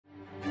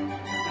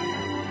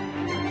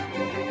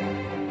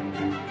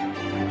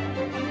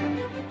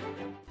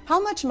How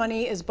much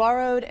money is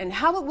borrowed and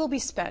how it will be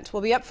spent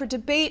will be up for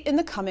debate in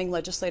the coming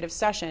legislative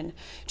session.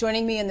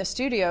 Joining me in the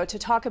studio to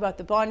talk about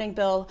the bonding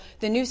bill,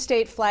 the new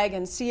state flag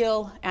and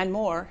seal, and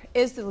more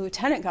is the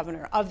Lieutenant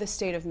Governor of the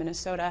state of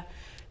Minnesota,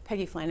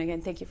 Peggy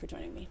Flanagan. Thank you for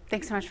joining me.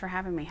 Thanks so much for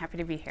having me. Happy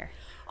to be here.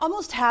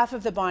 Almost half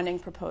of the bonding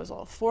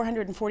proposal,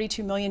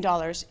 $442 million,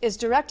 is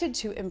directed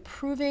to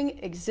improving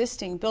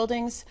existing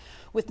buildings,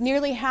 with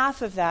nearly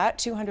half of that,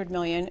 $200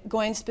 million,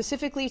 going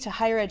specifically to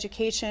higher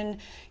education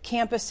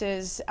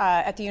campuses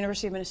at the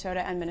University of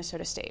Minnesota and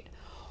Minnesota State.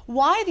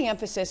 Why the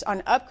emphasis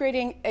on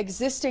upgrading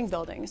existing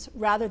buildings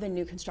rather than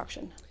new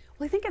construction?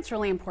 Well, I think it's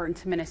really important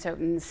to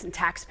Minnesotans and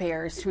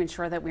taxpayers to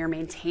ensure that we are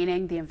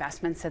maintaining the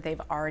investments that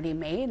they've already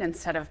made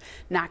instead of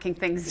knocking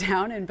things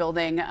down and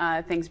building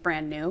things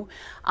brand new.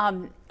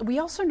 We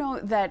also know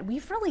that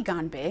we've really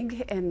gone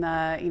big in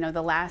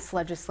the last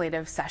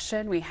legislative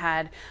session. We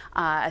had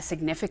a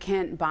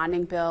significant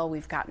bonding bill.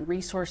 We've gotten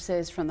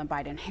resources from the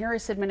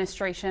Biden-Harris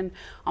administration,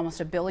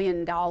 almost $1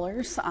 billion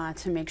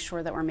to make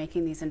sure that we're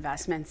making these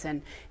investments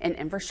in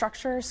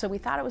infrastructure. So we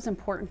thought it was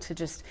important to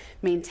just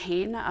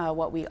maintain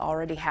what we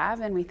already have,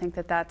 and we think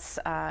that that's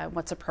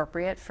what's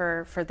appropriate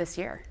for this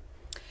year.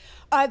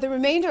 The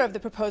remainder of the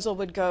proposal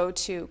would go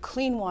to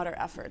clean water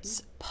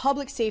efforts,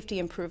 public safety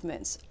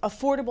improvements,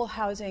 affordable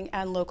housing,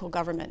 and local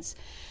governments.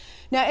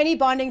 Now, any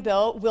bonding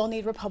bill will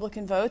need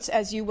Republican votes,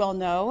 as you well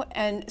know,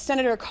 and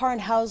Senator Karin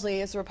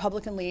Housley is the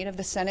Republican lead of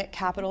the Senate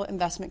Capital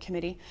Investment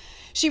Committee.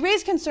 She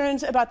raised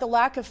concerns about the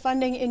lack of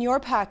funding in your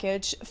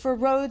package for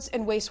roads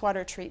and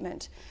wastewater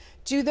treatment.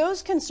 Do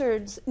those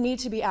concerns need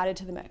to be added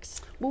to the mix?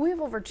 Well, we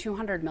have over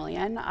 $200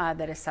 million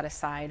that is set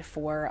aside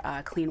for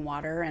clean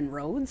water and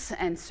roads.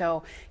 And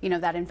so,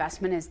 that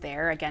investment is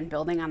there, again,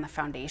 building on the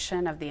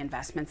foundation of the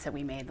investments that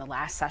we made the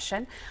last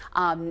session.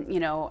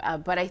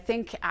 But I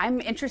think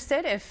I'm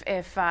interested if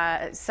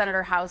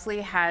Senator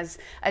Housley has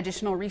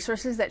additional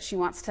resources that she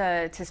wants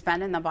to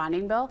spend in the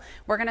bonding bill,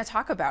 we're going to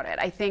talk about it.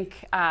 I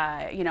think,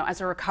 as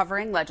a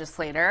recovering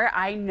legislator,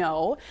 I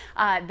know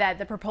that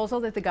the proposal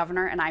that the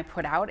governor and I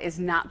put out is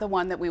not the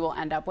one that we will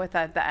end up with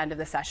at the end of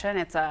the session.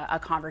 It's a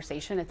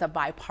conversation. It's a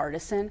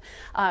bipartisan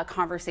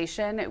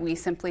conversation. We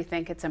simply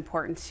think it's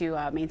important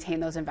to maintain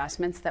those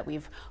investments that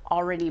we've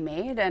already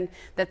made, and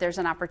that there's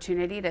an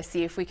opportunity to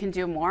see if we can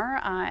do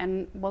more,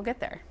 and we'll get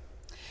there.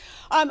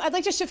 I'd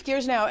like to shift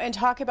gears now and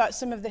talk about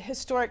some of the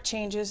historic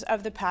changes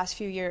of the past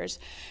few years.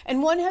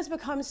 And one has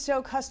become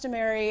so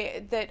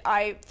customary that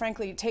I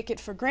frankly take it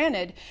for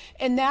granted,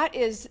 and that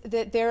is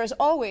that there is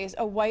always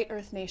a White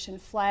Earth Nation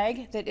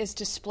flag that is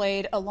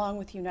displayed along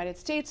with the United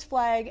States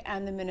flag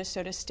and the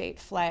Minnesota State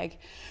flag.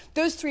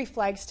 Those three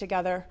flags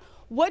together,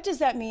 what does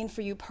that mean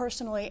for you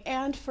personally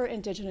and for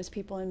Indigenous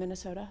people in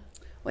Minnesota?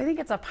 Well, I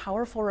think it's a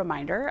powerful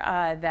reminder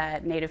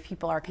that Native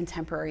people are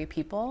contemporary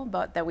people,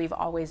 but that we've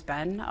always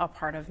been a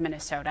part of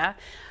Minnesota.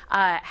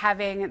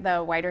 Having the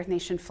White Earth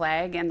Nation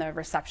flag in the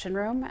reception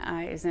room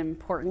is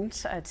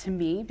important to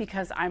me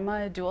because I'm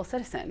a dual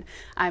citizen.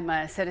 I'm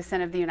a citizen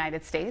of the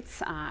United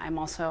States. I'm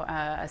also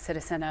a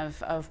citizen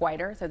of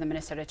White Earth, or the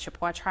Minnesota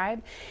Chippewa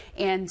tribe,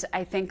 and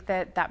I think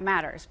that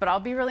matters. But I'll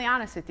be really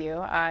honest with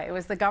you. It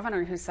was the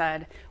governor who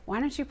said, "Why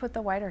don't you put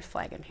the White Earth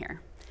flag in here?"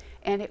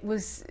 And it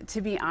was, to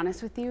be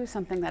honest with you,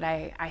 something that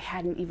I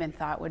hadn't even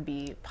thought would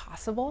be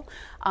possible.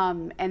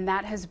 And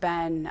that has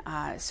been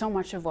so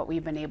much of what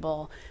we've been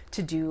able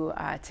to do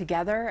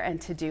together and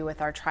to do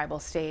with our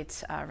Tribal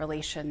State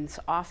Relations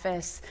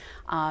Office,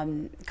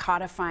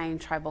 codifying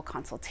tribal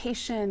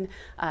consultation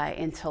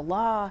into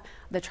law.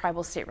 The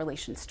Tribal State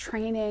Relations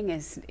training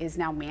is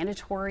now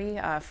mandatory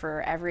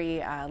for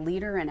every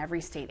leader and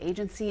every state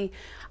agency.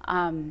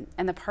 And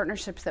the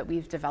partnerships that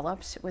we've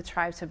developed with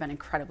tribes have been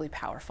incredibly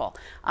powerful.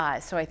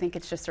 So I think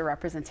it's just a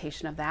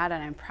representation of that,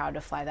 and I'm proud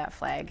to fly that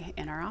flag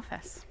in our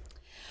office.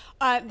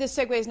 This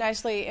segues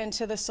nicely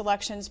into the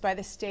selections by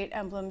the State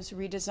Emblems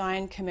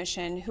Redesign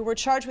Commission, who were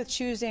charged with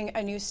choosing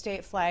a new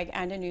state flag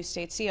and a new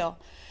state seal.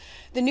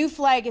 The new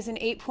flag is an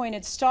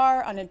 8-pointed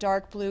star on a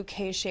dark blue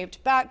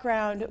K-shaped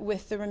background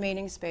with the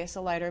remaining space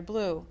a lighter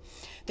blue.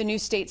 The new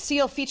state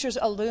seal features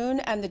a loon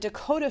and the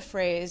Dakota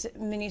phrase,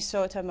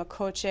 Minnesota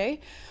Makoche,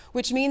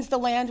 which means the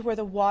land where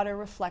the water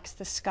reflects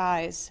the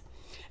skies.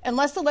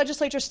 Unless the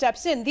legislature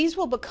steps in, these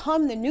will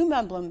become the new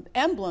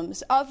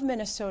emblems of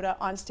Minnesota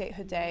on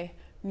Statehood Day,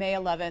 May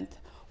 11th.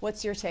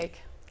 What's your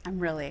take? I'm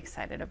really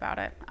excited about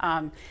it.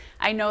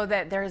 I know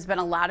that there has been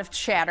a lot of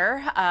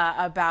chatter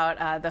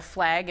about the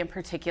flag in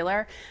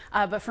particular,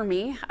 but for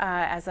me,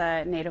 as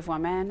a Native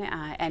woman,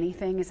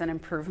 anything is an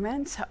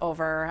improvement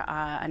over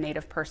a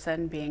Native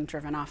person being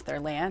driven off their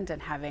land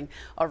and having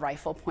a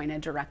rifle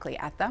pointed directly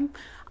at them.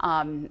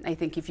 I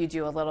think if you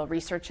do a little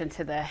research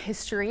into the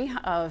history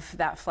of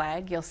that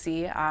flag, you'll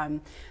see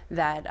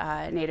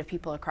that Native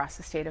people across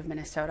the state of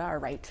Minnesota are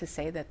right to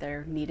say that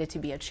there needed to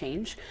be a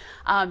change.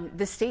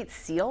 The state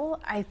seal,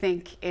 I I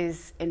think,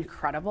 is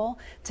incredible.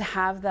 To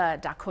have the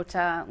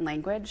Dakota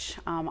language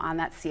on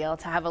that seal,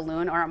 to have a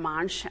loon or a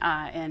manch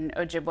in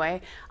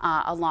Ojibwe,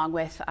 along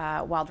with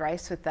wild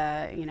rice with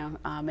the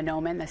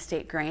Minoman, the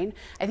state grain,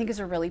 I think is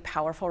a really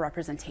powerful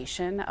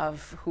representation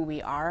of who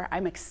we are.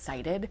 I'm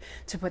excited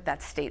to put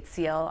that state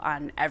seal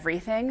on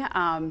everything,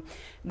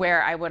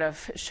 where I would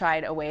have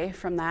shied away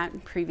from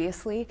that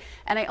previously.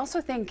 And I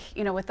also think,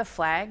 with the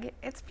flag,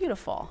 it's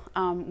beautiful.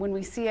 When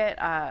we see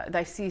it,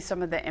 I see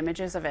some of the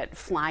images of it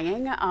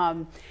flying.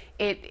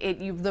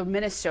 The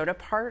Minnesota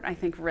part, I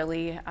think,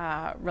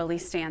 really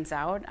stands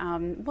out.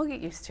 We'll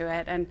get used to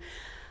it. And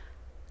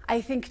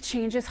I think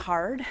change is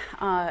hard,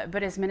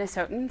 but as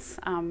Minnesotans,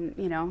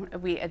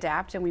 we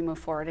adapt and we move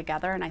forward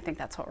together, and I think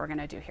that's what we're going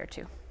to do here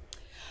too.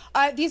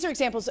 These are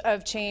examples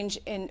of change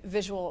in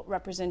visual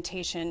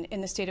representation in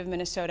the state of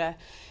Minnesota.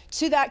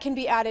 To that can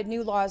be added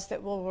new laws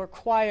that will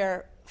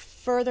require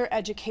further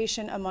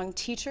education among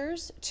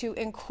teachers to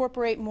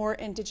incorporate more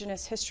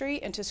Indigenous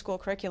history into school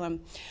curriculum.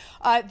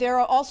 There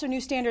are also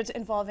new standards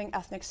involving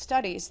ethnic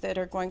studies that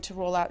are going to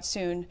roll out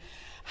soon.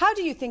 How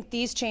do you think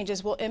these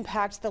changes will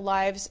impact the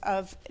lives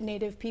of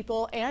Native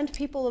people and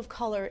people of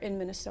color in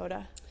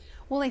Minnesota?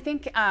 Well, I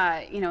think,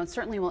 it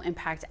certainly will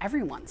impact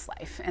everyone's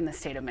life in the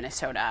state of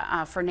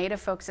Minnesota. For Native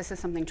folks, this is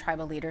something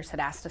tribal leaders had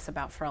asked us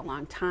about for a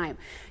long time,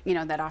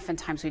 that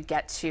oftentimes we'd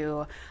get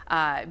to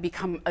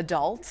become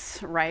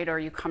adults, right, or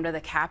you come to the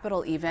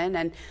Capitol even,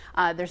 and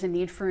there's a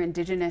need for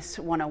Indigenous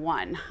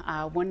 101.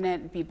 Wouldn't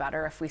it be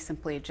better if we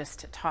simply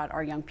just taught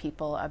our young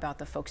people about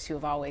the folks who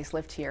have always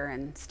lived here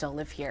and still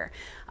live here?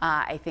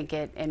 I think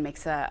it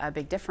makes a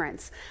big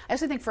difference. I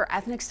also think for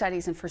ethnic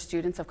studies and for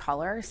students of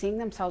color, seeing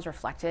themselves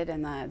reflected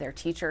in their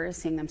teachers,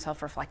 seeing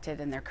themselves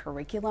reflected in their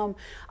curriculum,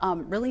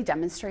 really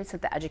demonstrates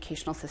that the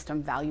educational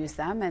system values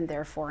them, and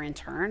therefore in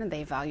turn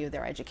they value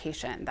their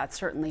education. That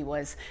certainly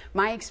was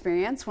my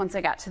experience once I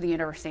got to the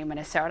University of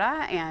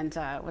Minnesota and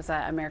was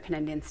an American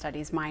Indian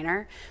Studies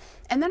minor.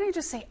 And then I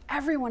just say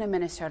everyone in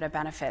Minnesota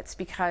benefits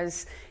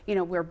because,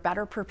 we're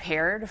better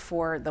prepared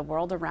for the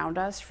world around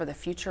us, for the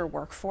future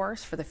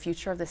workforce, for the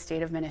future of the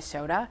state of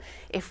Minnesota,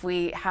 if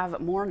we have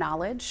more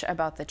knowledge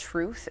about the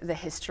truth, the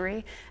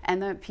history,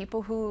 and the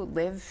people who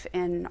live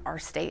in our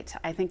state.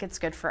 I think it's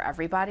good for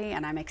everybody,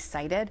 and I'm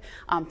excited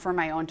for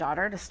my own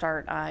daughter to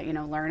start,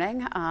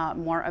 learning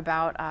more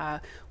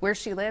about where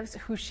she lives,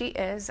 who she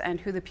is, and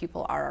who the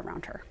people are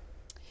around her.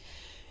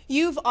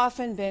 You've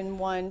often been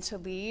one to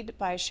lead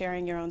by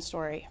sharing your own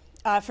story.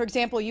 For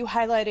example, you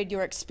highlighted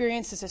your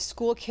experience as a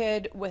school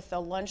kid with a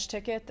lunch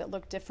ticket that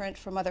looked different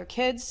from other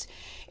kids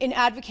in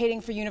advocating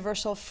for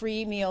universal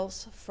free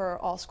meals for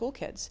all school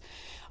kids.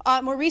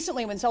 More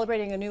recently, when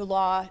celebrating a new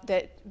law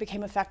that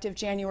became effective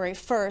January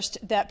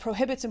 1st that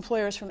prohibits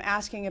employers from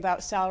asking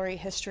about salary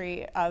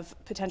history of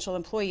potential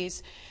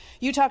employees,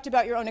 you talked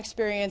about your own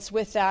experience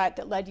with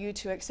that led you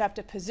to accept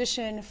a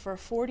position for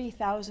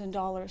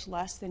 $40,000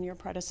 less than your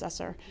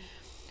predecessor.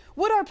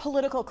 Would our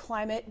political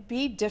climate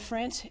be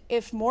different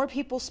if more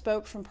people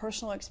spoke from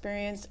personal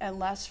experience and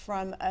less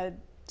from a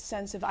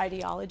sense of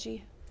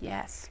ideology?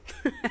 Yes,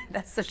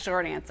 that's the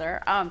short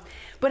answer.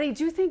 But I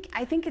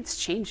think it's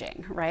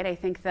changing, right? I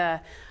think the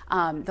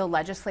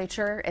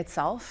legislature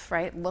itself,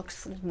 right,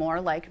 looks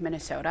more like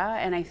Minnesota,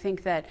 and I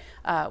think that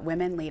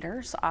women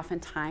leaders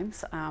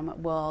oftentimes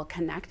will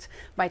connect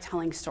by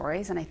telling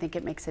stories, and I think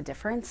it makes a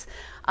difference.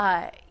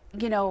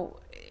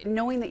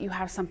 Knowing that you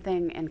have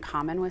something in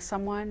common with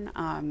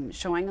someone,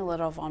 showing a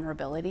little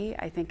vulnerability,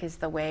 I think is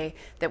the way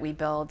that we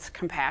build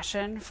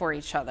compassion for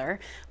each other,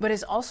 but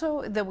is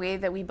also the way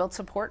that we build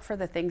support for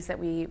the things that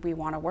we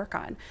want to work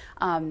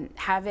on.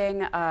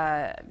 Having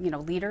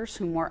leaders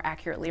who more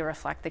accurately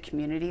reflect the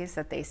communities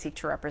that they seek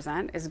to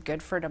represent is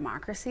good for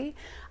democracy.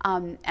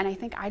 And I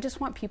think I just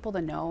want people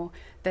to know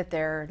that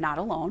they're not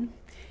alone.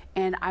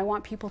 And I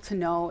want people to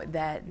know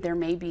that there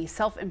may be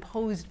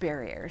self-imposed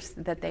barriers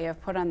that they have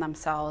put on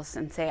themselves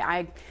and say,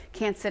 I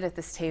can't sit at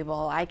this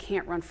table, I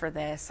can't run for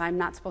this, I'm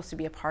not supposed to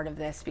be a part of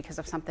this because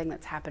of something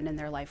that's happened in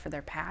their life or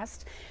their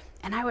past.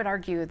 And I would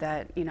argue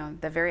that,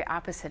 the very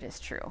opposite is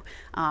true.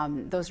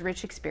 Those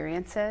rich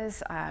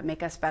experiences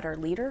make us better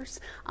leaders.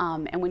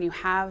 And when you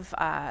have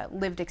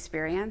lived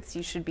experience,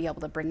 you should be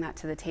able to bring that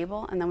to the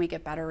table, and then we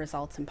get better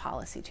results in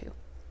policy too.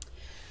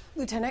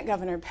 Lieutenant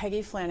Governor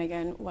Peggy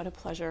Flanagan, what a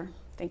pleasure.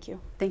 Thank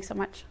you. Thanks so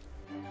much.